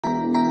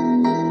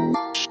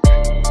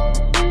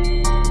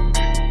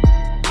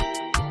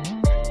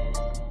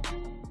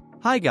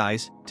Hi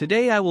guys,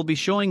 today I will be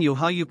showing you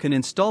how you can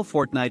install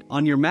Fortnite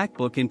on your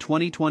MacBook in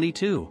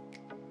 2022.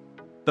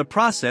 The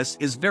process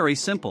is very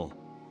simple.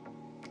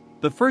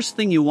 The first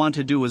thing you want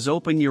to do is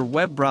open your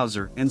web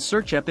browser and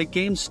search Epic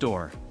Games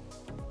Store.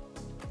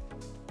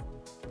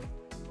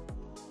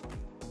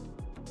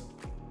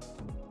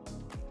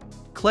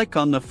 Click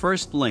on the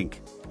first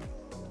link.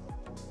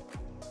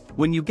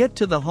 When you get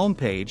to the home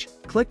page,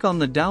 click on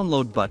the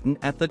download button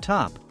at the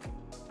top.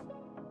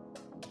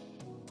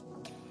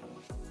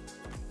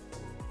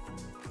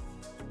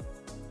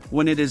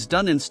 When it is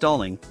done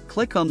installing,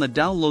 click on the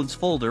Downloads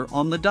folder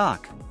on the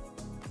dock.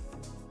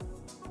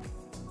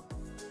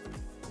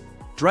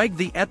 Drag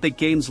the Epic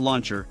Games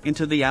launcher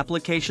into the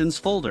Applications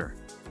folder.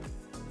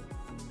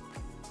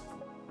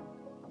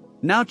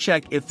 Now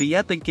check if the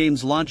Epic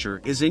Games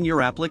launcher is in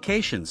your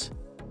applications.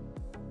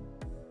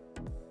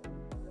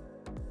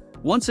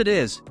 Once it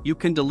is, you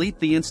can delete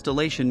the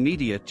installation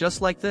media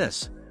just like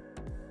this.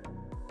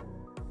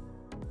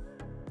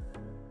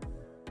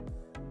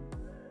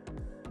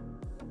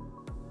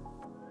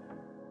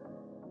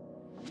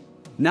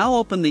 Now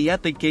open the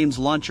Epic Games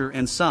launcher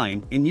and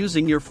sign in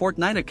using your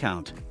Fortnite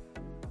account.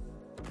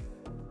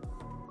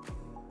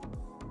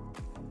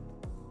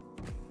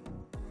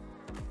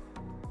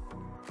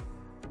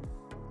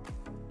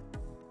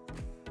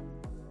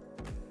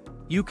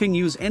 You can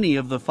use any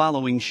of the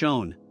following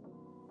shown.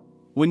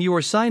 When you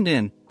are signed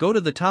in, go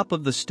to the top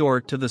of the store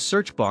to the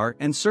search bar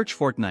and search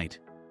Fortnite.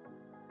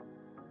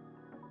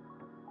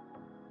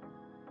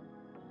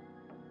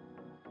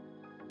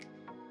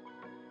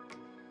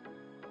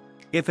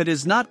 If it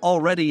is not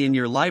already in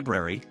your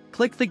library,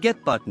 click the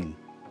Get button.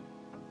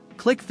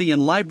 Click the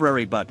In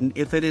Library button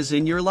if it is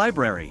in your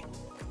library.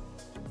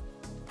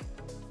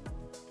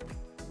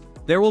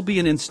 There will be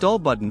an Install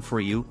button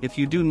for you if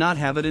you do not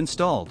have it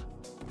installed.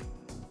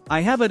 I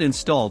have it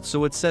installed,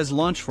 so it says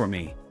Launch for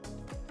me.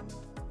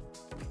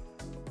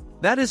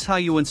 That is how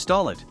you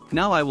install it.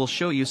 Now I will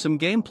show you some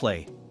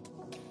gameplay.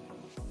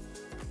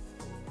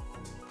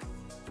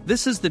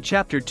 This is the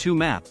Chapter 2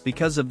 map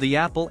because of the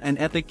Apple and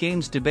Epic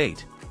Games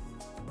debate.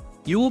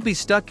 You will be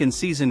stuck in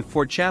Season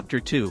 4 Chapter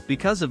 2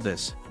 because of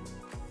this.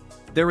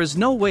 There is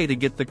no way to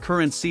get the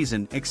current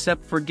season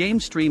except for game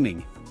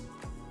streaming.